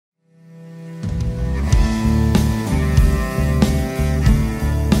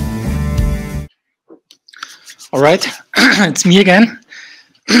All right, it's me again.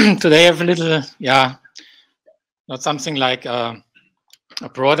 Today I have a little, not something like a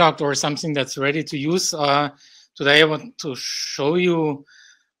product or something that's ready to use. Today I want to show you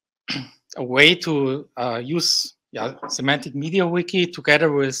a way to use Semantic MediaWiki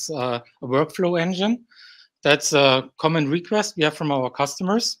together with a workflow engine. That's a common request we have from our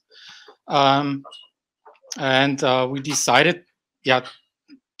customers. And we decided,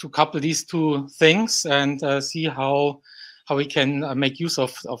 to couple these two things and see how we can make use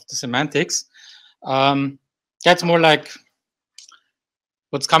of the semantics. That's more like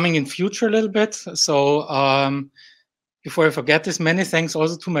what's coming in future a little bit. So before I forget this, many thanks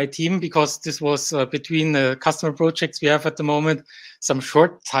also to my team, because this was between the customer projects we have at the moment, some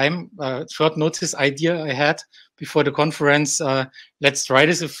short notice idea I had before the conference. Let's try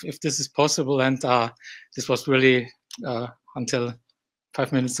this if this is possible. And this was really until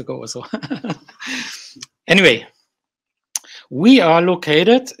 5 minutes ago or so. Anyway, we are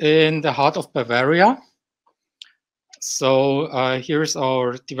located in the heart of Bavaria. So here's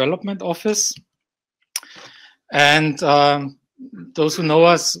our development office. And those who know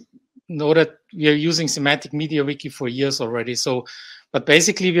us know that we are using Semantic MediaWiki for years already. So, but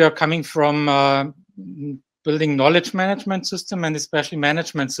basically we are coming from building knowledge management system and especially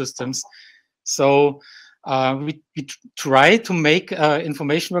management systems. So we try to make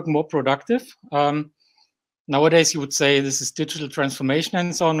information work more productive. Nowadays, you would say this is digital transformation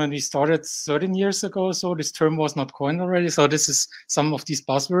and so on. When we started 13 years ago, so this term was not coined already. So this is some of these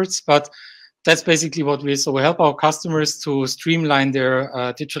buzzwords, but that's basically what we help our customers to streamline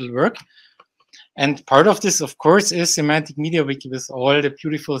their digital work. And part of this, of course, is Semantic MediaWiki with all the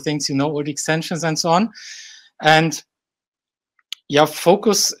beautiful things, all the extensions and so on. And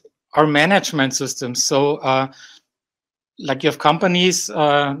focus our management systems. So like you have companies,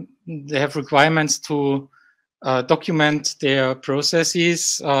 they have requirements to document their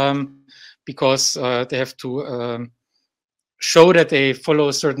processes because they have to show that they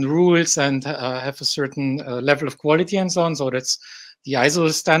follow certain rules and have a certain level of quality and so on. So that's the ISO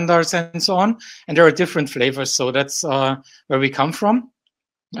standards and so on. And there are different flavors. So that's where we come from.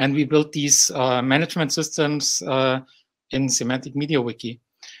 And we built these management systems in Semantic MediaWiki.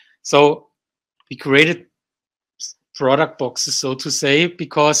 So we created product boxes, so to say,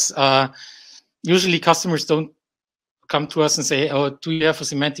 because usually customers don't come to us and say, oh, do you have a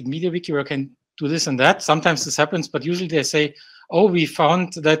Semantic MediaWiki where I can do this and that? Sometimes this happens, but usually they say, oh, we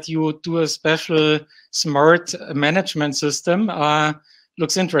found that you do a special smart management system.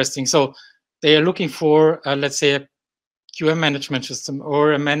 Looks interesting. So they are looking for, let's say, a QM management system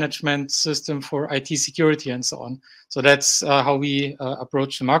or a management system for IT security and so on. So that's how we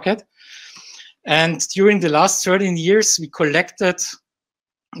approach the market. And during the last 13 years, we collected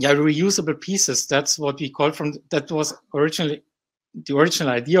reusable pieces. That's what we call that was originally the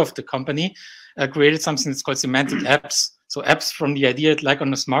original idea of the company, created something that's called semantic apps. So apps from the idea, like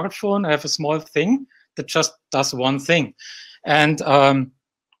on a smartphone, I have a small thing that just does one thing. And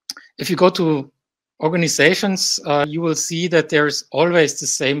if you go to organizations, you will see that there's always the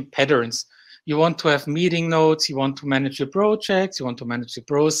same patterns. You want to have meeting notes, you want to manage your projects, you want to manage your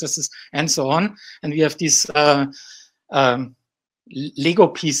processes, and so on. And we have these Lego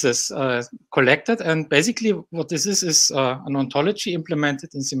pieces collected. And basically what this is an ontology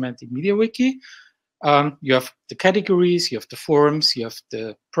implemented in Semantic MediaWiki. You have the categories, you have the forms, you have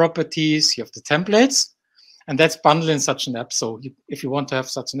the properties, you have the templates. And that's bundled in such an app. So if you want to have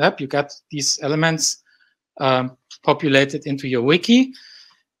such an app, you get these elements populated into your wiki,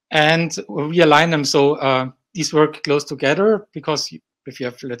 and we align them so these work close together, because if you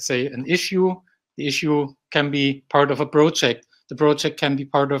have, let's say, an issue, the issue can be part of a project. The project can be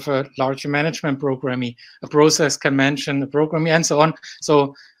part of a larger management programming. A process can mention a programming and so on.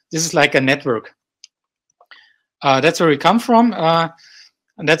 So this is like a network. That's where we come from.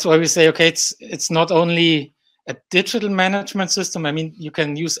 And that's why we say, okay, it's not only a digital management system. I mean, you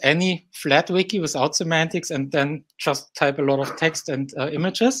can use any flat wiki without semantics and then just type a lot of text and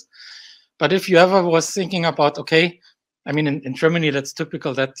images. But if you ever was thinking about, okay, I mean, in Germany, that's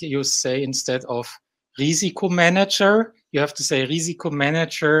typical that you say instead of Risikomanager, you have to say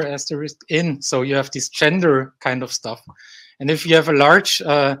Risikomanager asterisk in. So you have this gender kind of stuff. And if you have a large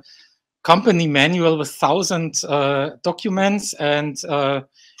company manual with 1,000 documents, and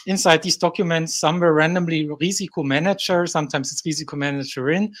inside these documents, somewhere randomly Risikomanager, sometimes it's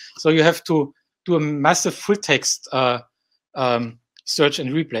Risikomanager in. So you have to do a massive full text search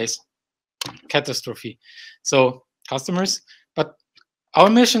and replace. Catastrophe. So customers, but our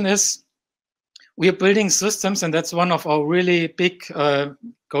mission is we are building systems, and that's one of our really big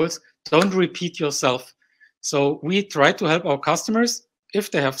goals. Don't repeat yourself. So we try to help our customers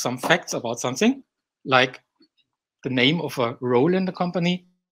if they have some facts about something, like the name of a role in the company,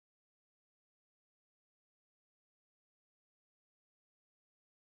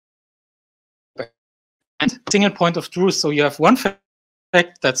 and single point of truth. So you have one fact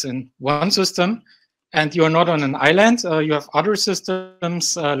that's in one system, and you are not on an island. You have other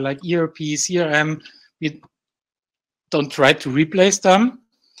systems like ERP, CRM. We don't try to replace them,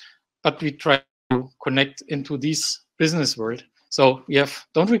 but we try to connect into this business world. So we have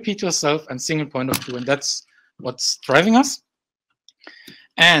don't repeat yourself and single point of view, and that's what's driving us.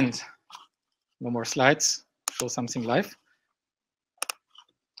 And no more slides, show something live.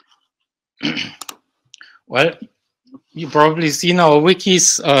 Well, you probably seen our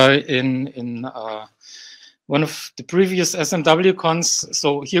wikis in one of the previous SMWCons.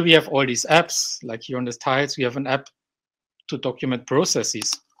 So here we have all these apps, like here on the tiles, we have an app to document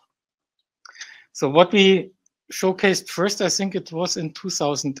processes. So what we showcased first, I think it was in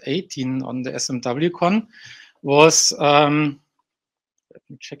 2018 on the SMWCon, was, let me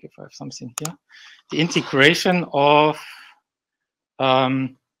check if I have something here, the integration of, yeah,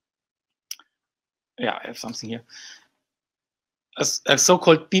 I have something here, a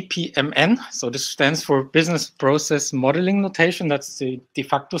so-called BPMN. So this stands for Business Process Modeling Notation. That's the de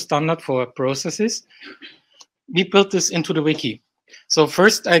facto standard for processes. We built this into the wiki. So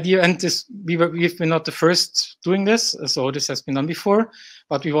first idea, and this we've been not the first doing this, so this has been done before,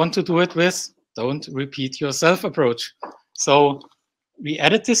 but we want to do it with don't repeat yourself approach. So we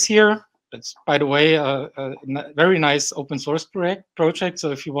added this here. It's, by the way, a very nice open source project.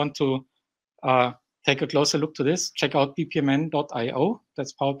 So if you want to take a closer look to this, check out bpmn.io.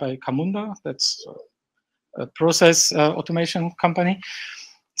 That's powered by Camunda. That's a process automation company.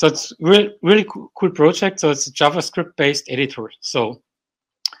 So it's really cool project. So it's a JavaScript-based editor. So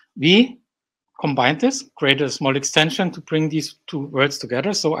we combined this, created a small extension to bring these two worlds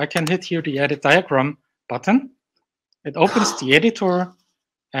together. So I can hit here the Edit Diagram button. It opens the editor,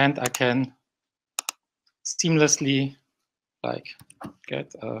 and I can seamlessly like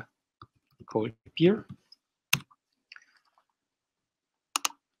get a cold beer.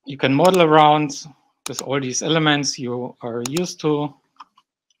 You can model around with all these elements you are used to.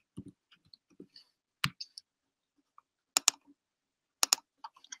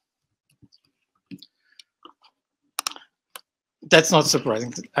 That's not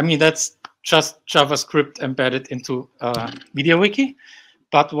surprising. I mean, that's just JavaScript embedded into MediaWiki.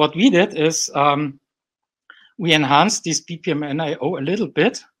 But what we did is we enhanced this BPMN.io a little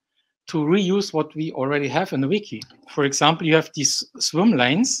bit to reuse what we already have in the wiki. For example, you have these swim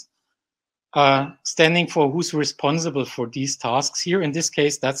lanes standing for who's responsible for these tasks here. In this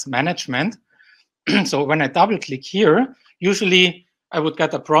case, that's management. So when I double click here, usually I would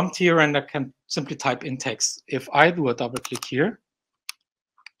get a prompt here and I can simply type in text. If I do a double click here,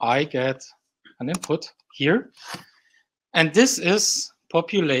 I get an input here. And this is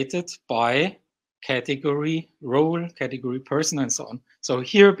populated by category, role, category, person, and so on. So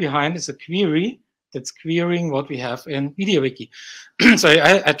here behind is a query that's querying what we have in MediaWiki. So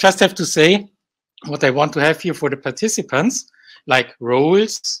I just have to say what I want to have here for the participants, like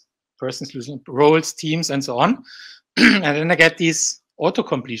roles, persons using roles, teams, and so on. And then I get these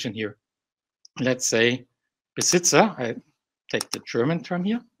auto-completion here. Let's say Besitzer. I take the German term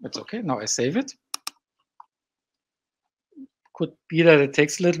here. That's okay. Now I save it. Could be that it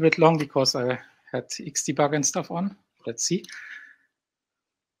takes a little bit long because I had Xdebug and stuff on. Let's see.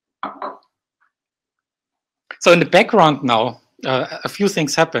 So in the background now, a few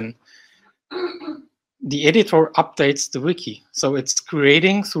things happen. The editor updates the wiki. So it's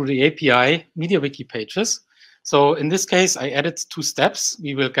creating through the API MediaWiki pages. So in this case, I added 2 steps.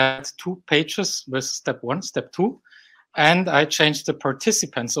 We will get 2 pages with step 1, step 2. And I changed the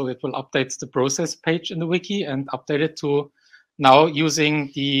participant. So it will update the process page in the wiki and update it to now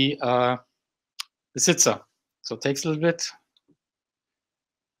using the Besitzer. So it takes a little bit.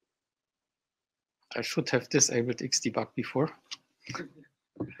 I should have disabled Xdebug before.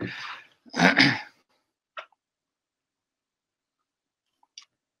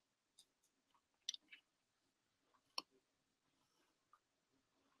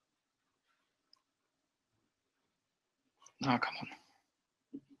 Oh, come on.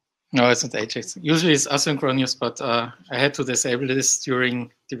 No, it's not Ajax. Usually it's asynchronous, but I had to disable this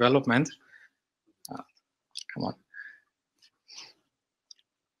during development. Come on.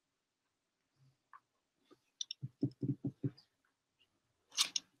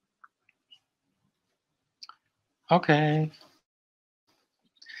 Okay.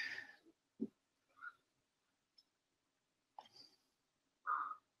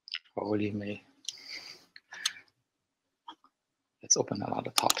 Holy May. Let's open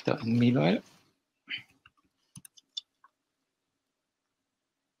another tab there in meanwhile.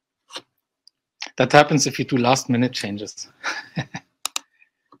 That happens if you do last-minute changes.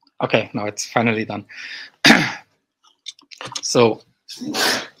 Okay, now it's finally done. So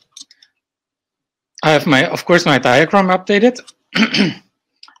I have of course, my diagram updated.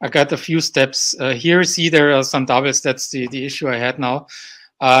 I got a few steps here. See, there are some doubles. That's the issue I had now.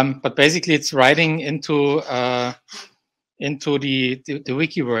 But basically, it's writing into the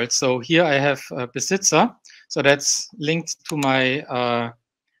wiki world. So here I have Besitzer. So that's linked to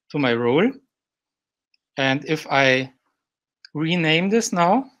my role. And if I rename this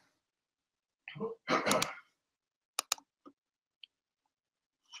now, I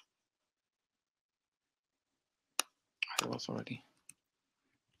was already.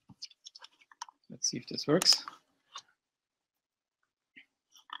 Let's see if this works.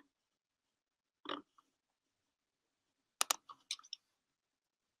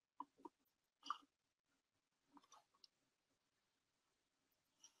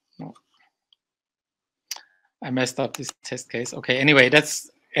 No. I messed up this test case. Okay, anyway,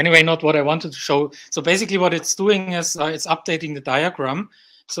 that's not what I wanted to show. So basically what it's doing is it's updating the diagram.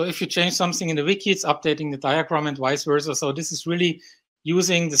 So if you change something in the wiki, it's updating the diagram and vice versa. So this is really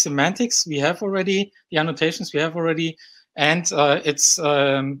using the semantics we have already, the annotations we have already, and it's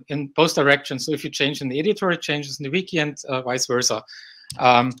in both directions. So if you change in the editor, it changes in the wiki and vice versa.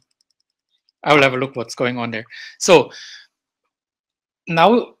 I will have a look what's going on there. So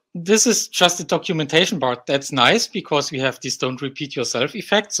now this is just the documentation part. That's nice because we have this don't repeat yourself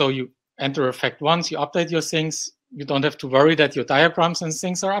effect. So you enter effect once, you update your things. You don't have to worry that your diagrams and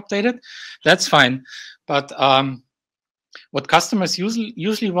things are updated. That's fine. But what customers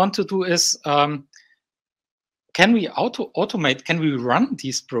usually want to do is, can we automate, can we run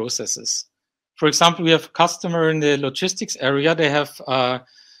these processes? For example, we have a customer in the logistics area. They have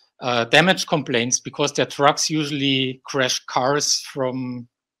damage complaints because their trucks usually crash cars from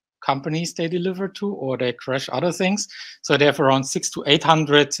companies they deliver to, or they crash other things. So they have around 600 to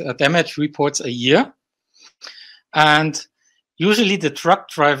 800 damage reports a year. And usually the truck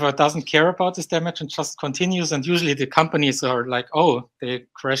driver doesn't care about this damage and just continues. And usually the companies are like, oh, they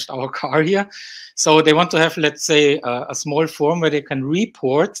crashed our car here. So they want to have, let's say, a small form where they can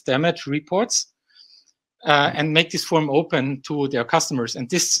report damage reports and make this form open to their customers. And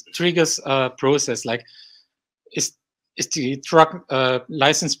this triggers a process like, is the truck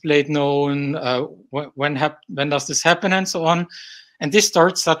license plate known? When does this happen, and so on? And this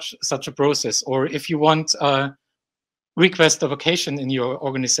starts such a process. Or if you want request a vacation in your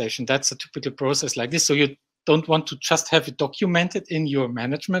organization, that's a typical process like this. So you don't want to just have it documented in your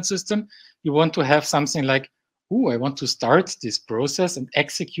management system. You want to have something like, oh, I want to start this process and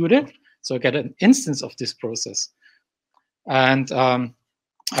execute it. So I get an instance of this process. And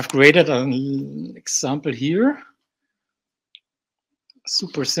I've created an example here.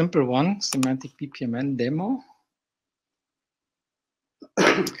 Super simple one, Semantic BPMN demo.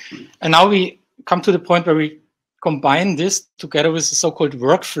 And now we come to the point where we combine this together with the so-called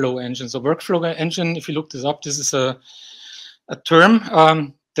workflow engine. So workflow engine, if you look this up, this is a term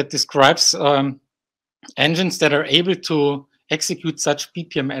that describes engines that are able to execute such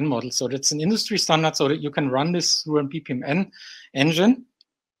BPMN models. So that's an industry standard so that you can run this through a BPMN engine.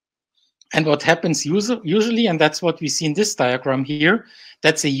 And what happens usually, and that's what we see in this diagram here,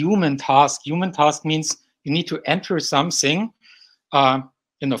 that's a human task. Human task means you need to enter something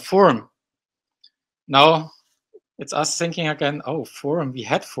in a form. Now, it's us thinking again, oh, form, we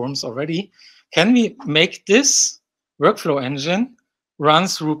had forms already. Can we make this workflow engine run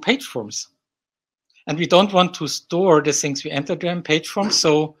through page forms? And we don't want to store the things we entered in page forms,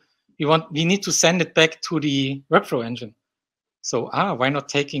 so we need to send it back to the workflow engine. So why not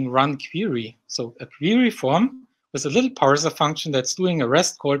taking run query? So a query form with a little parser function that's doing a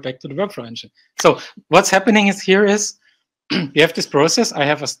REST call back to the workflow engine. So what's happening is we have this process. I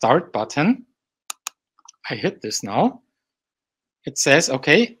have a start button. I hit this now. It says,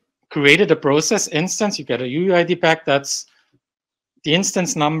 okay, created a process instance. You get a UUID back. That's the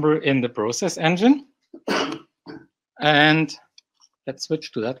instance number in the process engine. And let's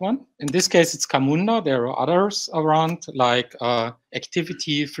switch to that one. In this case, it's Camunda. There are others around like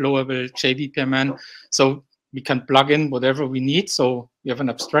Activity, Flowable, JBPMN. So we can plug in whatever we need. So we have an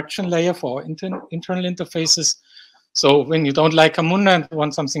abstraction layer for our internal interfaces. So when you don't like Camunda and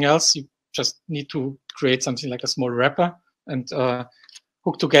want something else, you just need to create something like a small wrapper and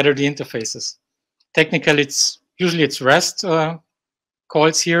hook together the interfaces. Technically, usually it's REST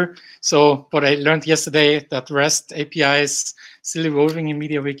calls here. So what I learned yesterday, that REST API is still evolving in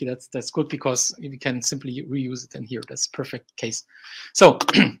MediaWiki. That's good because we can simply reuse it in here. That's a perfect case. So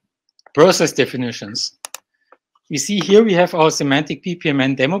process definitions. We see here we have our semantic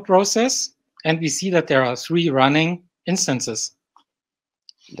PPMN demo process, and we see that there are 3 running instances.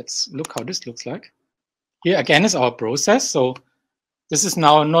 Let's look how this looks like. Here again is our process. So this is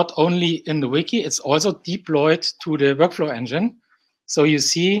now not only in the wiki, it's also deployed to the workflow engine. So you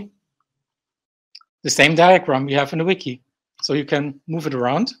see the same diagram we have in the wiki. So you can move it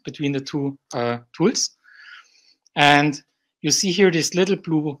around between the 2 tools. And you see here these little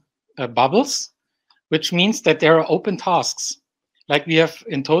blue bubbles, which means that there are open tasks. Like we have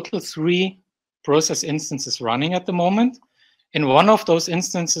in total 3 process instances running at the moment. In one of those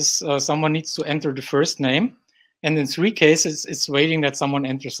instances, someone needs to enter the first name. And in 3 cases, it's waiting that someone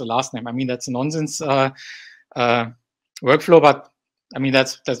enters the last name. I mean, that's a nonsense workflow, but I mean,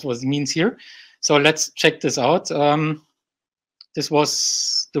 that's what it means here. So let's check this out. This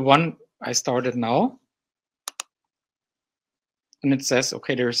was the one I started now. And it says,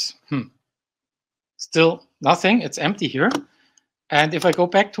 okay, there's still nothing. It's empty here. And if I go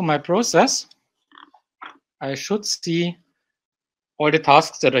back to my process, I should see all the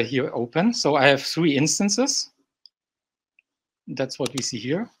tasks that are here open. So I have 3 instances. That's what we see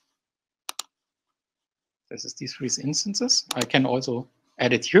here. This is these 3 instances. I can also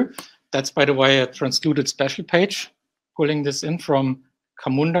add it here. That's, by the way, a transcluded special page, pulling this in from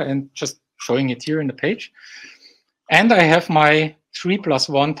Camunda and just showing it here in the page. And I have my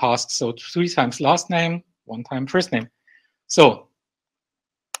 3+1 tasks. So 3 times last name, 1 time first name. So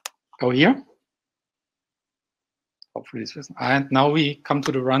go here. Hopefully this is, and now we come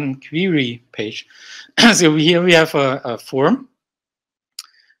to the run query page. So here we have a form.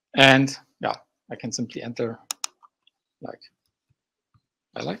 And yeah, I can simply enter like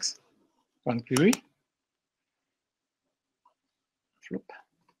Alex, run query. Flip.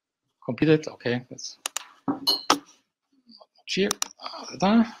 Completed. Okay, that's here.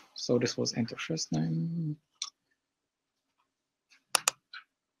 So this was enter first name.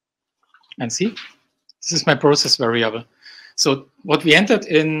 And see, this is my process variable. So what we entered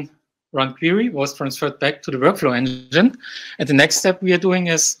in run query was transferred back to the workflow engine. And the next step we are doing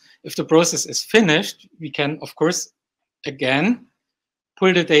is, if the process is finished, we can, of course, again,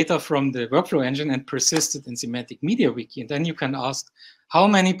 pull the data from the workflow engine and persist it in Semantic MediaWiki. And then you can ask, how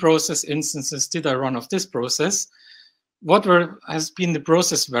many process instances did I run of this process? What has been the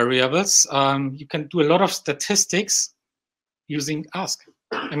process variables? You can do a lot of statistics using ask.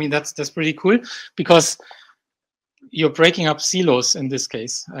 I mean, that's pretty cool because you're breaking up silos in this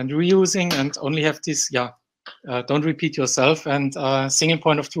case and reusing and only have this, don't repeat yourself and single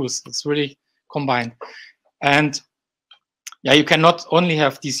point of truth. It's really combined. And yeah, you can not only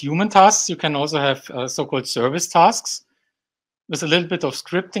have these human tasks, you can also have so-called service tasks with a little bit of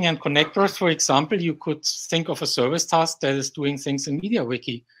scripting and connectors. For example, you could think of a service task that is doing things in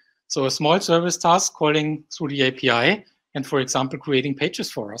MediaWiki. So a small service task calling through the API and, for example, creating pages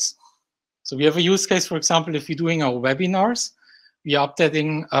for us. So we have a use case, for example, if we're doing our webinars, we are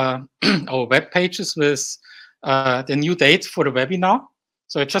updating our web pages with the new date for the webinar.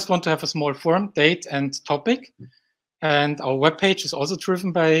 So I just want to have a small form, date and topic. And our web page is also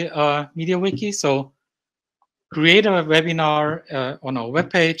driven by MediaWiki. So create a webinar on our web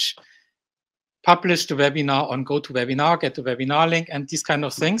page, publish the webinar on GoToWebinar, get the webinar link, and these kind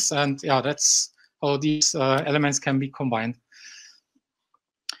of things. And yeah, that's how these elements can be combined.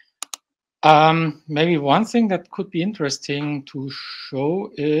 Maybe one thing that could be interesting to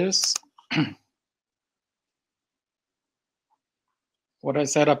show is what I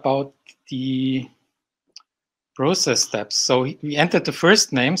said about the process steps. So we entered the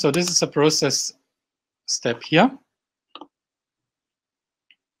first name. So this is a process step here.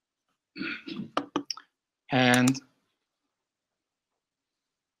 And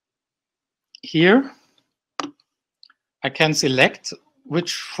here I can select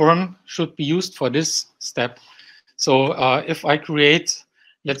which form should be used for this step. So if I create,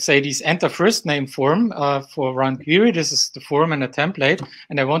 let's say, this enter first name form for run query, this is the form and a template,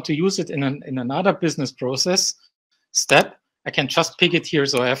 and I want to use it in another business process step, I can just pick it here.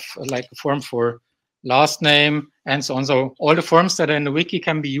 So I have like a form for last name and so on. So all the forms that are in the wiki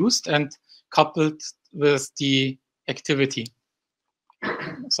can be used and coupled with the activity.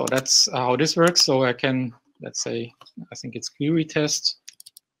 So that's how this works. So I can, let's say, I think it's query test.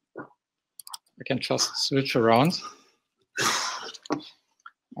 I can just switch around.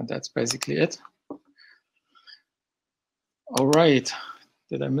 And that's basically it. All right.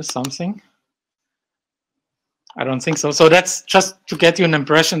 Did I miss something? I don't think so. So that's just to get you an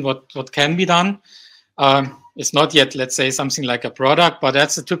impression what can be done. It's not yet, let's say, something like a product, but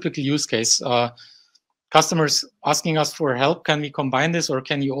that's a typical use case. Customers asking us for help, can we combine this or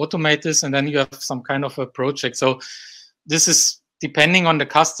can you automate this? And then you have some kind of a project. So this is depending on the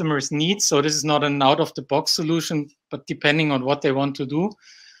customer's needs. So this is not an out-of-the-box solution, but depending on what they want to do.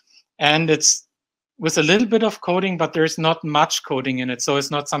 And it's with a little bit of coding, but there's not much coding in it. So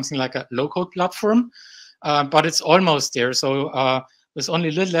it's not something like a low-code platform, but it's almost there. So with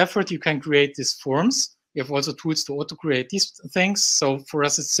only little effort, you can create these forms. We have also tools to auto-create these things. So for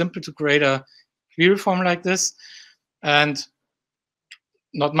us, it's simple to create a query form like this, and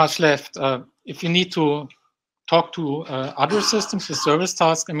not much left. If you need to talk to other systems with service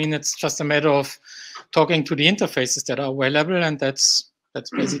tasks, I mean, it's just a matter of talking to the interfaces that are available, and that's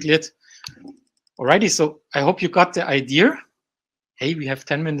basically it. Alrighty, so I hope you got the idea. Hey, we have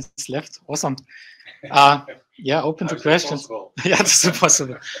 10 minutes left. Awesome. Yeah, open to questions. Yeah, that's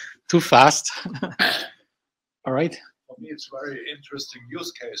impossible. Too fast. All right. For me, it's very interesting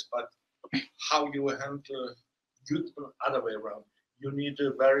use case, but how you handle other way around. You need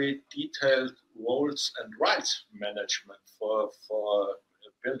a very detailed roles and rights management for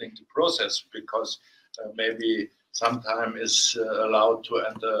building the process, because maybe sometime is allowed to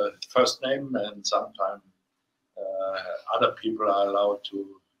enter first name and sometimes other people are allowed to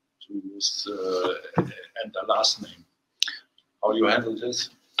use enter last name. How you handle this?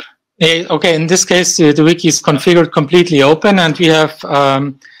 Okay, in this case, the wiki is configured completely open, and we have,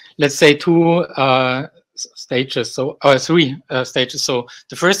 let's say, two stages, so three stages. So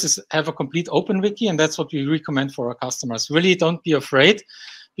the first is have a complete open wiki, and that's what we recommend for our customers. Really, don't be afraid,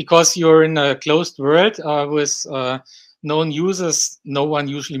 because you're in a closed world with known users. No one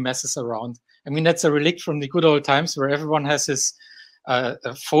usually messes around. I mean, that's a relic from the good old times where everyone has his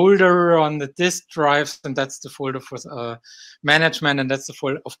a folder on the disk drives, and that's the folder for management, and that's the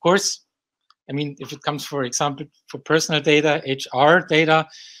folder. Of course, I mean, if it comes, for example, for personal data, HR data,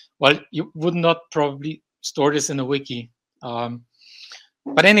 well, you would not probably store this in a wiki.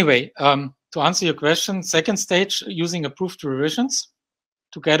 But anyway, to answer your question, second stage, using approved revisions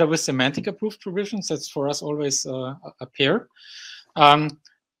together with semantic approved revisions. That's for us always a pair.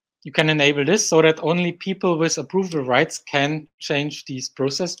 You can enable this so that only people with approval rights can change these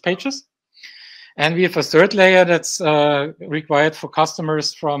process pages. And we have a third layer that's required for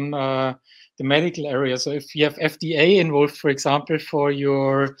customers from the medical area. So if you have FDA involved, for example, for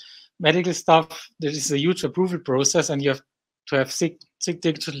your medical stuff, there is a huge approval process, and you have to have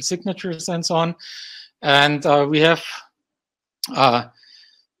digital signatures and so on. And we have,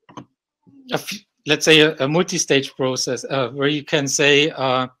 let's say, a multi-stage process where you can say,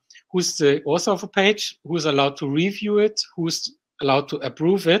 who's the author of a page, who's allowed to review it, who's allowed to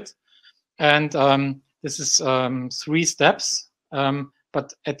approve it. And this is 3 steps.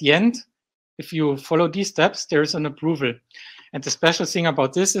 But at the end, if you follow these steps, there's an approval. And the special thing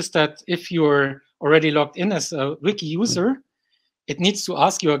about this is that if you're already logged in as a wiki user, it needs to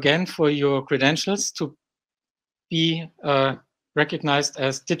ask you again for your credentials to be recognized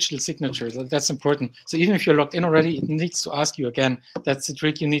as digital signatures. That's important. So even if you're logged in already, it needs to ask you again. That's the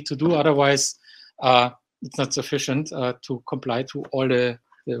trick you need to do. Otherwise, it's not sufficient to comply to all the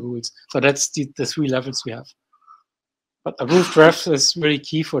rules. So that's the 3 levels we have. But approved refs is really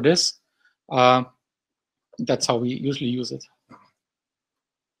key for this. That's how we usually use it.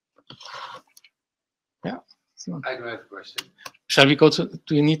 Yeah. So, I do have a question. Shall we go to?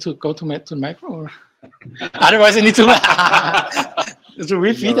 Do you need to go to micro? Or? Otherwise, I need to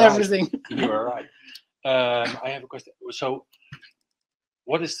repeat everything. You are right. I have a question. So,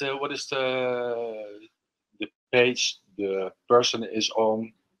 what is the page the person is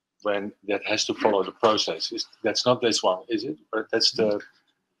on when that has to follow the process? That's not this one, is it? Or that's the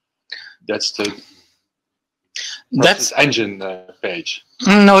process engine page.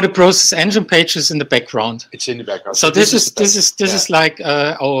 No, the process engine page is in the background. It's in the background. So this is like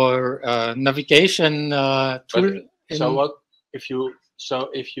our navigation tool. So what if you so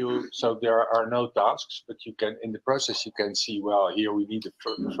there are no tasks, but you can in the process you can see, well, here we need the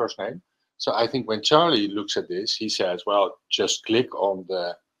first name. So I think when Charlie looks at this, he says, well, just click on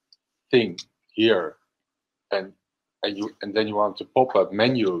the thing here, and then you want the pop-up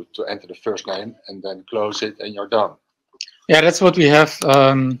menu to enter the first name, and then close it, and you're done. Yeah, that's what we have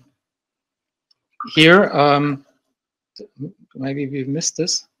here. Maybe we missed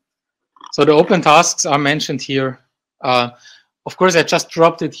this. So the open tasks are mentioned here. Of course, I just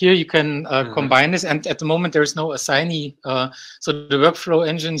dropped it here. You can combine this, and at the moment there is no assignee. So the workflow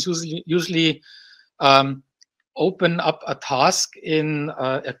engines usually open up a task in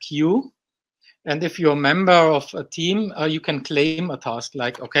a queue, And if you're a member of a team, you can claim a task.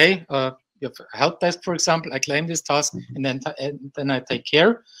 Like, okay, you have a help desk, for example. I claim this task, and then I take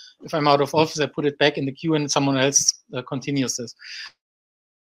care. If I'm out of office, I put it back in the queue, and someone else continues this.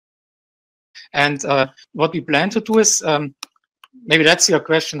 And what we plan to do is, maybe that's your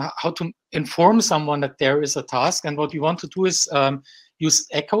question, how to inform someone that there is a task. And what we want to do is use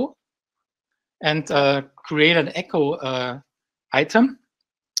Echo and create an Echo item.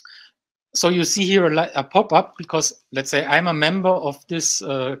 So you see here a pop-up because, let's say, I'm a member of this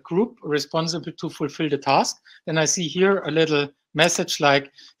group responsible to fulfill the task. Then I see here a little message like,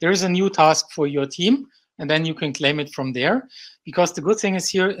 there is a new task for your team, and then you can claim it from there. Because the good thing is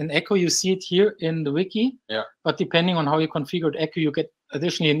here in Echo, you see it here in the wiki, but depending on how you configured Echo, you get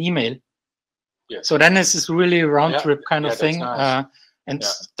additionally an email. Yes. So then this is really a round trip kind of thing. Nice. And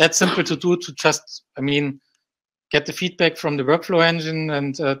that's simple to do, to just, I mean, get the feedback from the workflow engine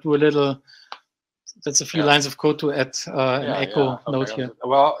and do a little, that's a few lines of code to add an Echo node here.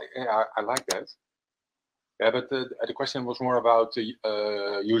 Well, I like that. Yeah, but the question was more about the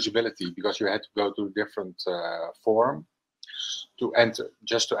usability, because you had to go to a different form to enter,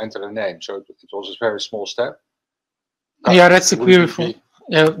 just to enter the name. So it was a very small step. Yeah, that's a query for.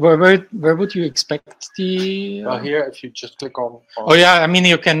 Yeah, where would you expect the? Well, here, if you just click on. Oh yeah, I mean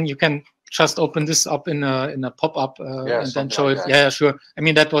you can just open this up in a pop-up and then show like it. that. Yeah, sure. I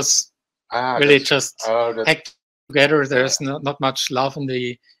mean that was really just hacked together. There's not much love in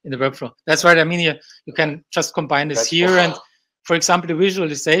the workflow. That's right. I mean you can just combine this here, and for example the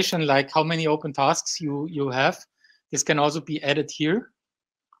visualization, like how many open tasks you have, this can also be added here.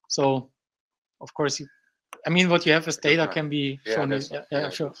 So of course I mean what you have as data can be shown. Yeah,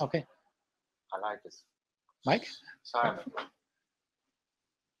 sure. Okay. I like this. Mike? Simon.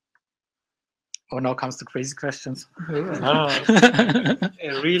 Oh, now comes the crazy questions. Really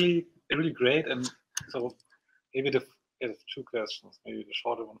great. And so maybe two questions, maybe the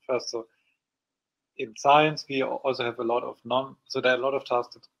shorter one first. So in science, we also have a lot of so there are a lot of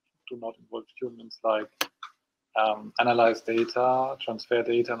tasks that do not involve humans, like analyze data, transfer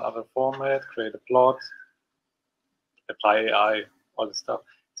data in other format, create a plot, apply AI, all this stuff.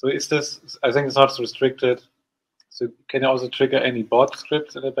 So is this, I think it's not restricted. So can you also trigger any bot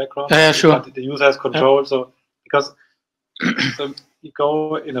scripts in the background? Yeah, sure. The user has control. So because so you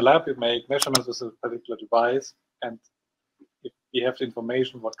go in a lab, you make measurements with a particular device, and if you have the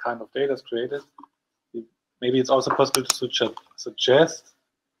information what kind of data is created, maybe it's also possible to suggest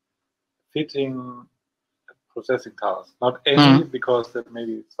fitting processing tasks. Not any, because there may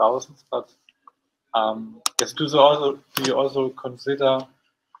be thousands, but yes, do you also consider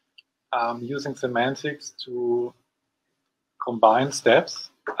using semantics to combine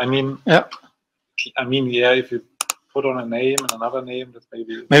steps? I mean, if you put on a name and another name, that's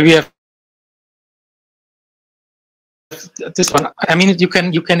maybe have this one. I mean, you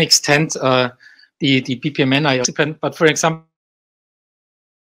can extend the BPMN, but for example,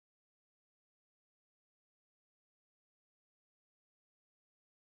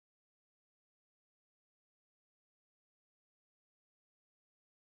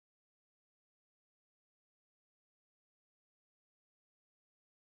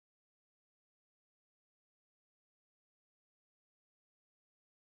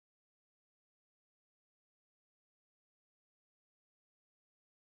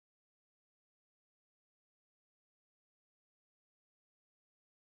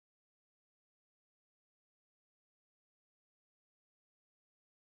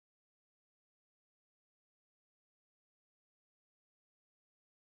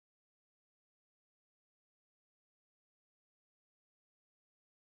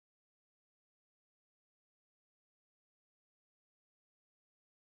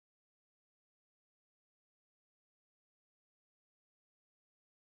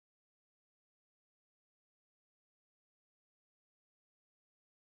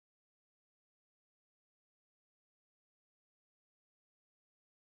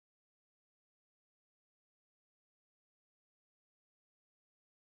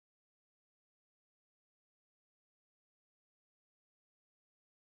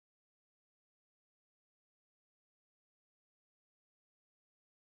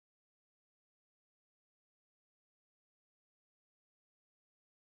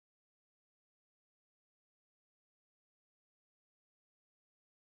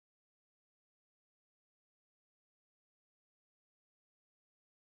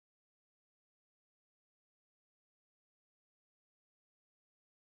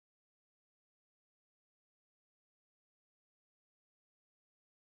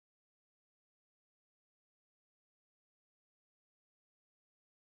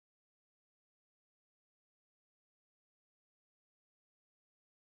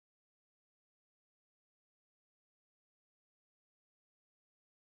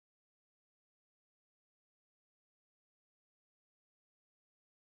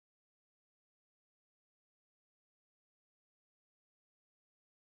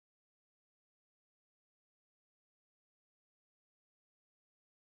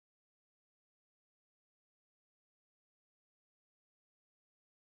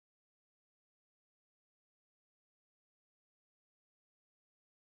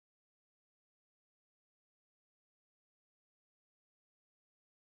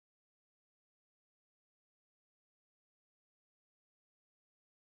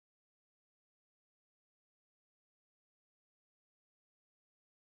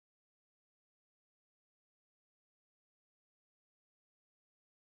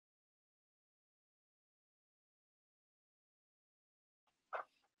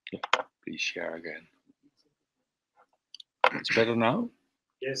 Please share again. It's better now?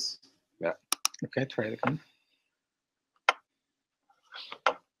 Yes. Yeah. Okay, try it again.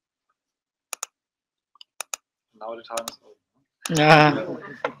 Now the time is over. Yeah.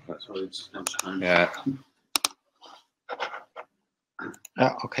 So it's yeah.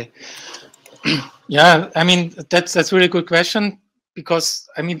 Okay. Yeah, I mean that's a really good question, because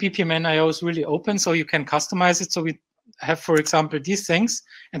I mean BPMN.io is really open, so you can customize it. So we have, for example, these things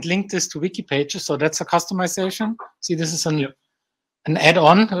and link this to wiki pages. So that's a customization. See, this is an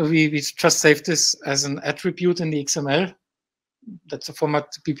add-on. We just save this as an attribute in the XML. That's the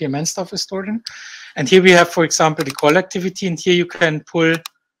format BPMN stuff is stored in. And here we have, for example, the call activity, and here you can pull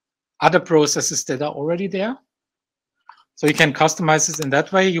other processes that are already there. So you can customize it in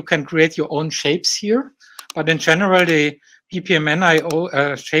that way. You can create your own shapes here, but in general, the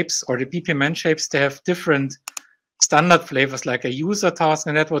BPMN.io shapes, or the BPMN shapes, they have different standard flavors, like a user task,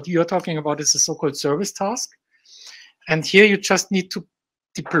 and that what you're talking about is a so-called service task. And here you just need to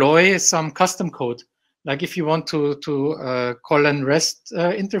deploy some custom code. Like if you want to call a REST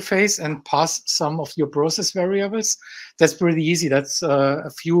interface and pass some of your process variables, that's pretty easy. That's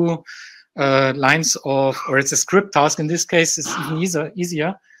a few lines of, or it's a script task. In this case, it's even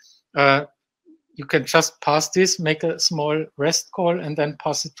easier. You can just pass this, make a small REST call, and then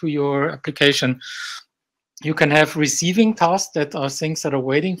pass it to your application. You can have receiving tasks that are things that are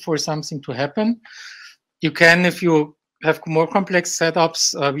waiting for something to happen. You can, if you have more complex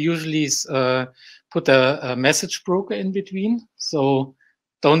setups, we usually put a message broker in between. So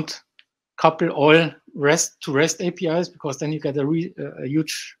don't couple all REST to REST APIs, because then you get a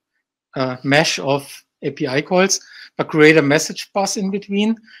huge mesh of API calls, but create a message bus in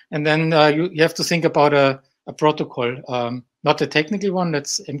between. And then you have to think about a protocol, not a technical one,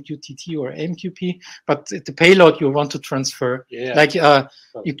 that's MQTT or AMQP, but the payload you want to transfer. Yeah. Like,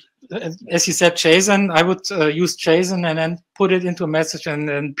 as you said, JSON, I would use JSON and then put it into a message and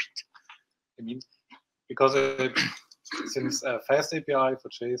then. I mean, because since fast API for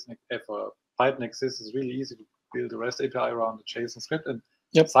JSON, for Python exists, it's really easy to build a REST API around the JSON script. And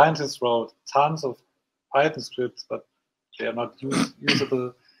scientists wrote tons of Python scripts, but they are not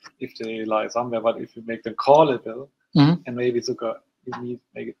usable if they lie somewhere. But if you make them callable, and maybe you need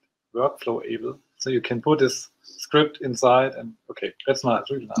make it workflow able, so you can put this script inside, and okay, that's nice,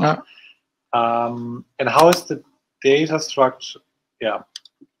 really nice. And how is the data structure? Yeah,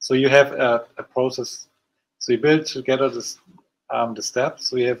 so you have a process. So you build together this the steps.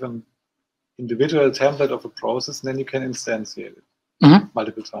 So you have an individual template of a process, and then you can instantiate it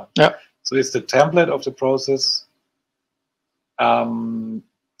multiple times. Yeah. So is the template of the process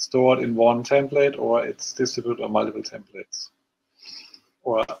stored in one template, or it's distributed on multiple templates?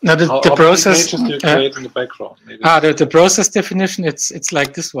 Or now the process do you create in the background? Maybe the process definition, it's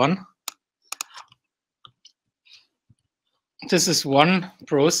like this one. This is one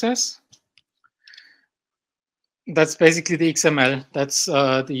process. That's basically the XML. That's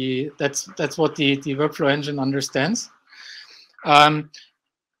what the workflow engine understands.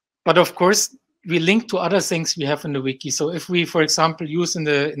 But of course, we link to other things we have in the wiki. So if we, for example, use in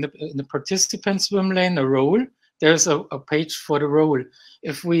the participant swim lane a role, there's a page for the role.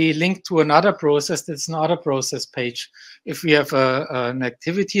 If we link to another process, that's another process page. If we have an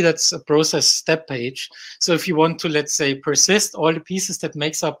activity, that's a process step page. So if you want to, let's say, persist all the pieces that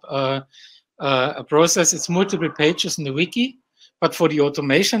makes up a process, it's multiple pages in the wiki. But for the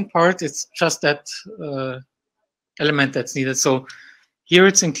automation part, it's just that element that's needed. So here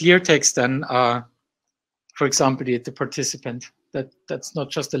it's in clear text then, for example, the participant. That's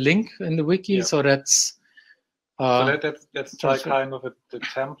not just a link in the wiki, so that's so that's like kind of the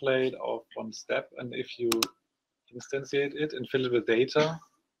template of one step. And if you instantiate it and fill it with data,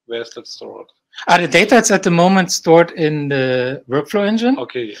 where's that stored? The data is at the moment stored in the workflow engine.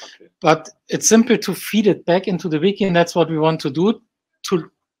 Okay. But it's simple to feed it back into the wiki, and that's what we want to do,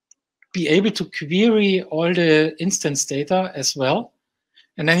 to be able to query all the instance data as well.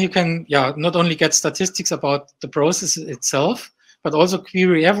 And then you can, not only get statistics about the process itself, but also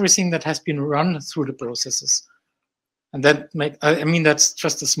query everything that has been run through the processes. And that's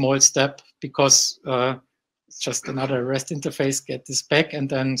just a small step, because it's just another REST interface, get this back and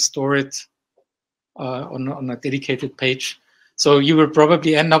then store it on a dedicated page. So you will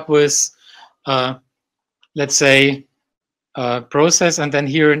probably end up with, let's say, process, and then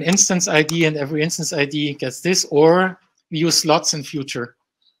here an instance ID, and every instance ID gets this, or we use slots in future.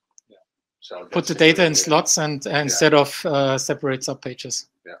 So put the data in slots and instead of separate subpages.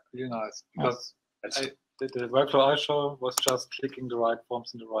 Yeah, really nice. Because the workflow I show was just clicking the right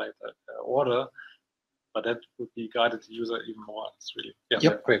forms in the right order. but that would be guided the user even more. It's really, yeah,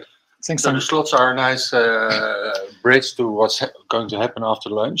 Yep. great. Thanks, So Sam. the slots are a nice bridge to what's going to happen after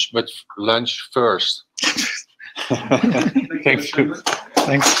lunch, but lunch first. Thank you.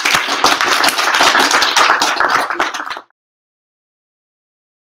 Thanks.